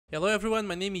Hello everyone,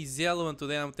 my name is Yellow and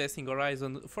today I'm testing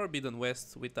Horizon Forbidden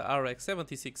West with the RX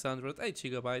 7600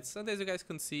 8GB, and as you guys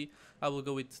can see I will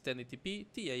go with 1080p,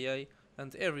 TAA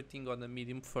and everything on the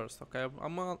medium first, okay?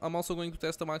 I'm also going to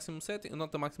test the maximum setting,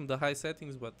 not the maximum, the high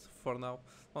settings, but for now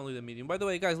only the medium. By the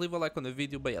way guys, leave a like on the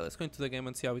video, but yeah, let's go into the game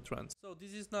and see how it runs. So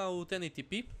this is now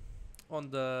 1080p on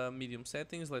the medium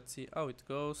settings, let's see how it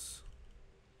goes.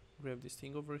 Grab this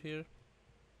thing over here.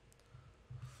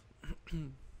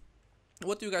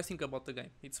 What do you guys think about the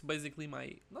game? It's basically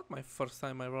not my first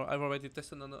time. I've already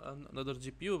tested another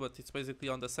GPU, but it's basically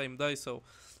on the same day, so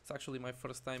it's actually my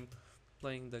first time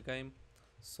playing the game.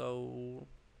 So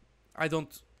I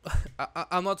don't,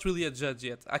 I'm not really a judge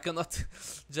yet. I cannot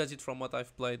judge it from what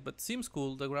I've played, but seems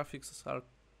cool. The graphics are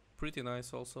pretty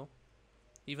nice also,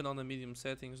 even on the medium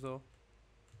settings though.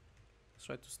 Let's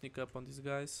try to sneak up on these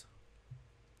guys.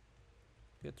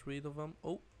 Get rid of them.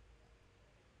 Oh.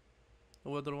 The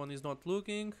other one is not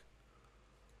looking.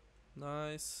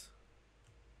 Nice.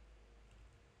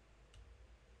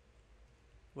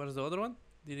 Where's the other one?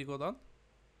 Did he go down?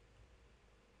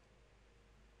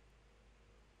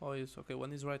 Oh, yes. Okay,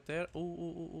 one is right there.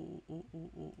 Ooh.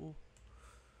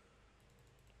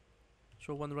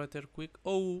 Show one right there quick.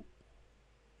 Oh,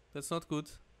 that's not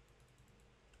good.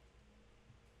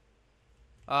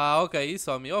 Ah, okay, he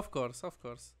saw me. Of course.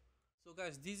 So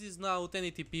guys, this is now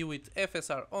 1080p with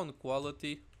FSR on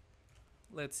quality.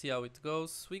 Let's see how it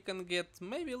goes. We can get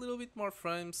maybe a little bit more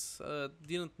frames.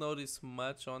 Didn't notice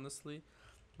much honestly,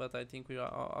 but I think we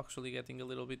are actually getting a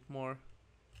little bit more.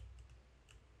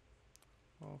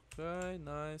 Okay,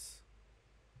 nice.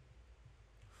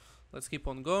 Let's keep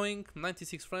on going.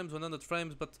 96 frames, 100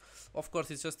 frames, but of course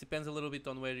it just depends a little bit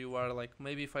on where you are. Like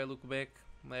maybe if I look back,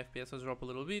 my FPS has dropped a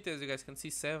little bit. As you guys can see,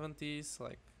 70s,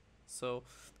 like, so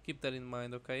keep that in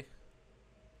mind, okay?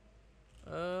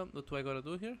 What do I gotta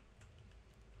do here?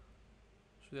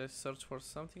 Should I search for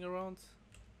something around?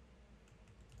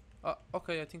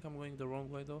 Okay, I think I'm going the wrong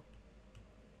way though.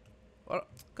 Or,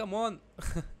 come on!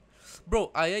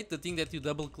 Bro, I hate the thing that you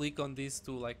double click on this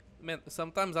to, like, man,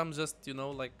 sometimes I'm just, you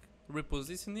know, like,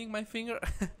 repositioning my finger.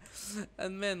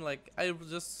 And man, like, I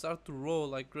just start to roll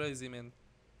like crazy, man.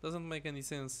 Doesn't make any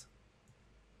sense.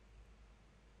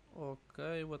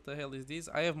 Okay, what the hell is this?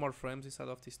 I have more frames inside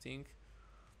of this thing.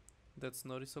 That's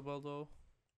noticeable though.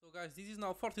 So guys, this is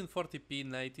now 1440p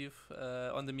native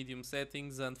on the medium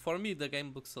settings, and for me the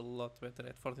game looks a lot better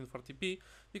at 1440p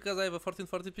because I have a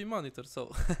 1440p monitor,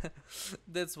 so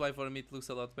that's why for me it looks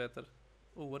a lot better.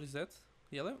 Oh, what is that?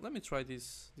 Yeah, let me try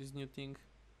this new thing.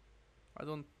 I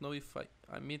don't know if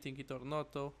I'm meeting it or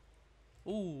not though.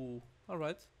 Ooh,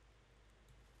 alright.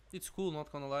 It's cool,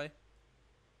 not gonna lie.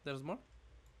 There's more?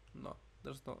 No,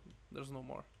 there's no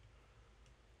more.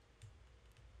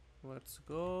 Let's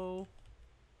go.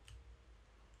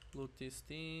 Loot this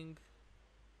thing.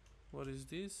 What is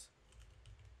this?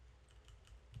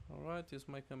 Alright, this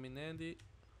might come in handy.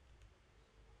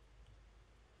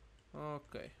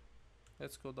 Okay,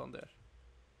 let's go down there.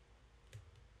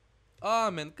 Ah,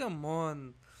 man, come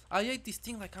on. I hate this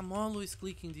thing, like I'm always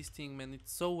clicking this thing, man.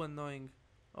 It's so annoying.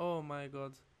 Oh my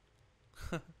god.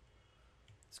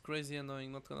 It's crazy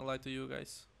annoying, not gonna lie to you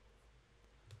guys.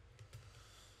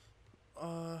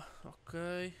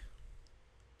 Okay.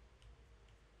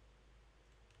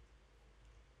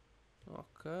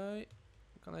 Okay.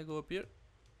 Can I go up here?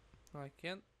 I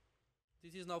can.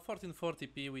 This is now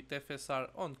 1440p with FSR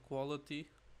on quality.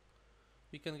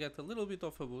 We can get a little bit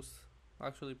of a boost.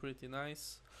 Actually pretty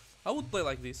nice. I would play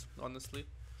like this, honestly.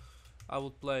 I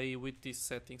would play with these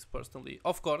settings personally.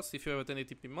 Of course, if you have a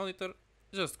 1080p monitor,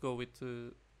 just go with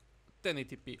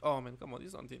 1080p. Oh man, come on,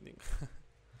 it's not ending.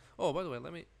 Oh, by the way,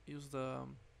 let me use the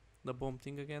bomb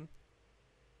thing again.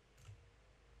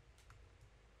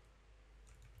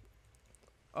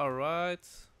 Alright.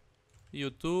 You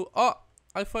too. Oh,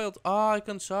 I failed. Ah, I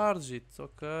can charge it.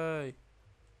 Okay.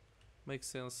 Makes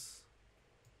sense.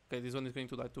 Okay, this one is going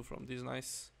to die too from this.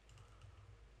 Nice.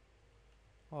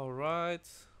 Alright.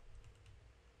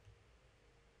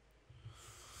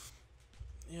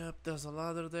 Yep, there's a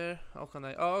ladder there. How can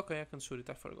I? Oh, okay, I can shoot it.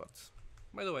 I forgot.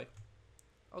 By the way,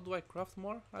 how do I craft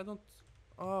more? I don't.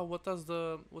 Oh, what was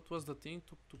the thing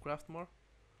to craft more?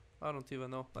 I don't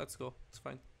even know. Let's go. It's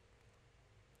fine.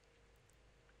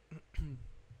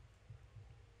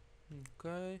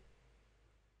 Okay.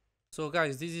 So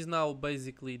guys, this is now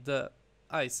basically the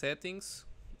eye settings.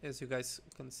 As you guys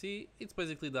can see, it's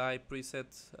basically the eye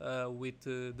preset with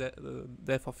the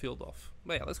depth of field off.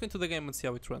 But yeah, let's go into the game and see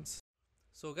how it runs.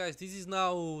 So guys, this is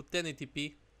now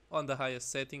 1080p on the highest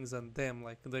settings, and damn,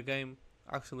 like the game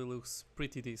actually looks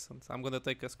pretty decent. I'm gonna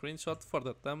take a screenshot for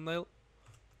the thumbnail.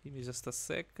 Give me just a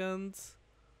second.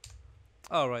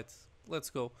 Alright, let's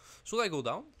go. Should I go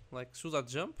down? Like, should I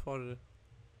jump or...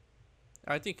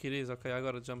 I think it is. Okay, I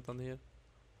gotta jump down here.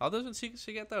 How doesn't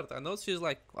she get hurt? I know she's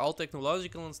like all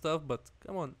technological and stuff, but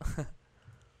come on.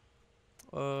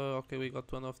 Okay, we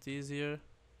got one of these here.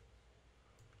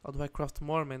 How do I craft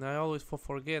more, man? I always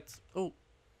forget. Oh,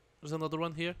 there's another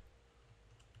one here.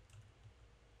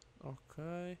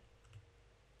 Okay.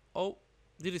 Oh,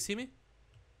 did he see me?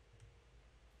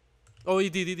 Oh, he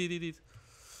did.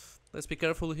 Let's be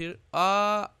careful here.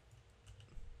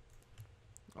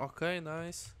 Okay,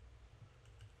 nice.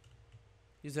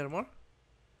 Is there more?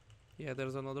 Yeah,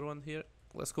 there's another one here.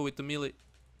 Let's go with the melee.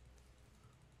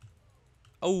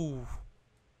 Oh,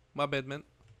 my bad, man.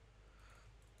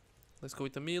 Let's go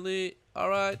with the melee.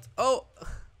 Alright. Oh!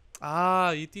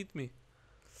 He hit me.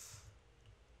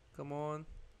 Come on.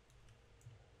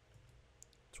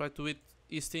 Try to hit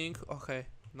his thing. Okay,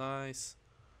 nice.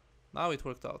 Now it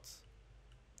worked out.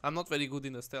 I'm not very good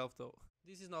in the stealth though.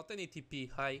 This is now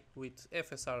 1080p high with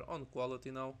FSR on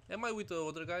quality now. Am I with the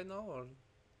other guy now or...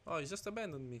 Oh, he just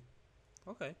abandoned me.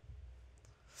 Okay.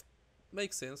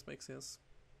 Makes sense.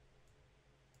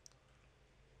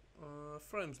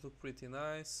 Frames look pretty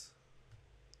nice.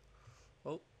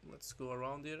 Oh, let's go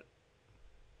around here.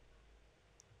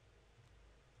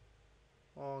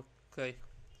 Okay.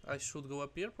 I should go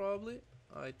up here probably.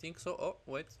 I think so. Oh,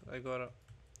 wait. I gotta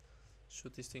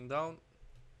shoot this thing down.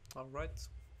 Alright.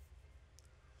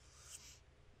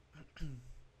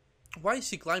 Why is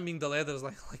she climbing the ladders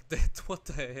like that? What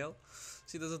the hell?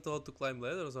 She doesn't know how to climb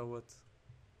ladders or what?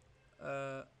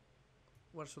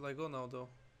 Where should I go now though?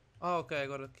 Oh, okay, I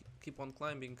gotta keep on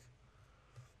climbing.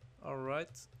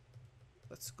 Alright.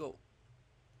 Let's go.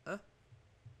 Huh?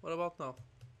 What about now?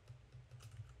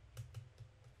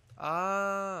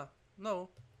 No.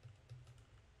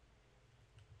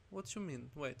 What you mean?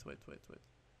 Wait.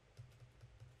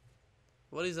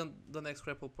 What is the next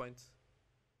grapple point?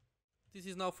 This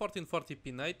is now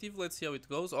 1440p native. Let's see how it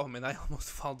goes. Oh man, I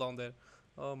almost fell down there.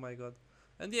 Oh my god.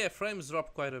 And yeah, frames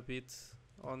drop quite a bit,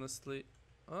 honestly.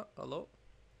 Hello?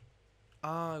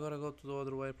 I gotta go to the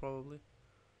other way probably.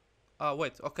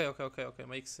 Wait. Okay.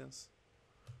 Makes sense.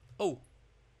 Oh.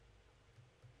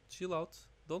 Chill out.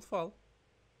 Don't fall.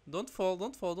 Don't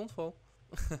fall.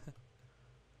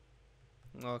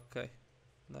 Okay.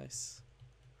 Nice.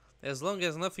 As long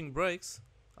as nothing breaks,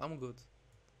 I'm good.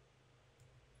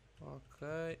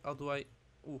 Okay. How do I...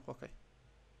 Ooh, okay.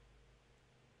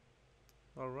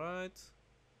 Alright.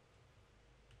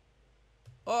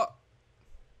 Oh!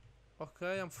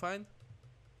 Okay, I'm fine.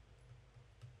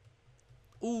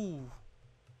 Ooh!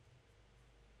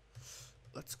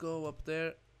 Let's go up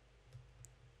there.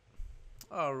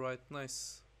 Alright,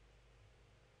 nice.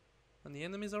 Any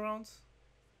enemies around?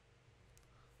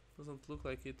 Doesn't look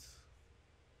like it.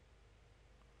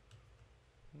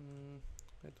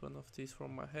 Get one of these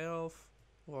from my health.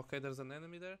 Oh, okay, there's an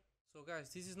enemy there. So guys,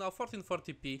 this is now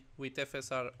 1440p with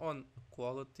FSR on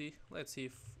quality. Let's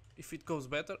see if it goes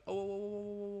better.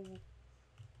 Oh.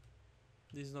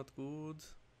 This is not good.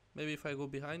 Maybe if I go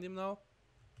behind him now.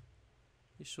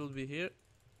 He should be here.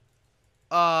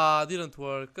 Didn't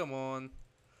work. Come on.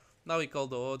 Now we call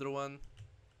the other one.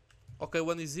 Okay,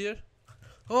 one is here.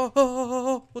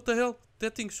 Oh, what the hell?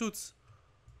 That thing shoots.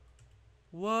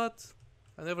 What?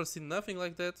 I never seen nothing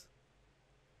like that.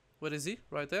 Where is he?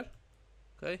 Right there.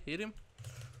 Okay, hit him.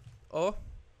 Oh.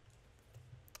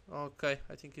 Okay,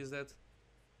 I think he's dead.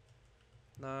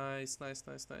 Nice.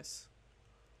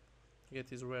 Get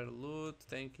his rare loot.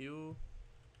 Thank you.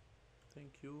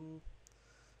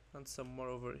 And some more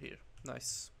over here.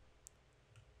 Nice.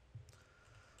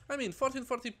 I mean,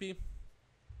 1440p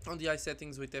on the high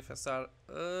settings with FSR.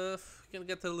 Can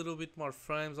get a little bit more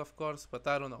frames, of course, but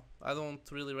I don't know. I don't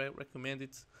really recommend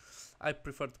it. I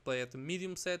prefer to play at the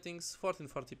medium settings.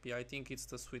 1440p, I think it's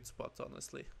the sweet spot,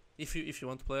 honestly. If you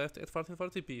want to play at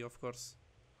 1440p, of course.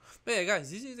 But yeah,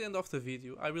 guys, this is the end of the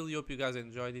video. I really hope you guys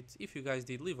enjoyed it. If you guys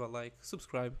did, leave a like,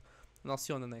 subscribe, and I'll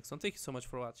see you on the next one. Thank you so much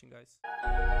for watching, guys.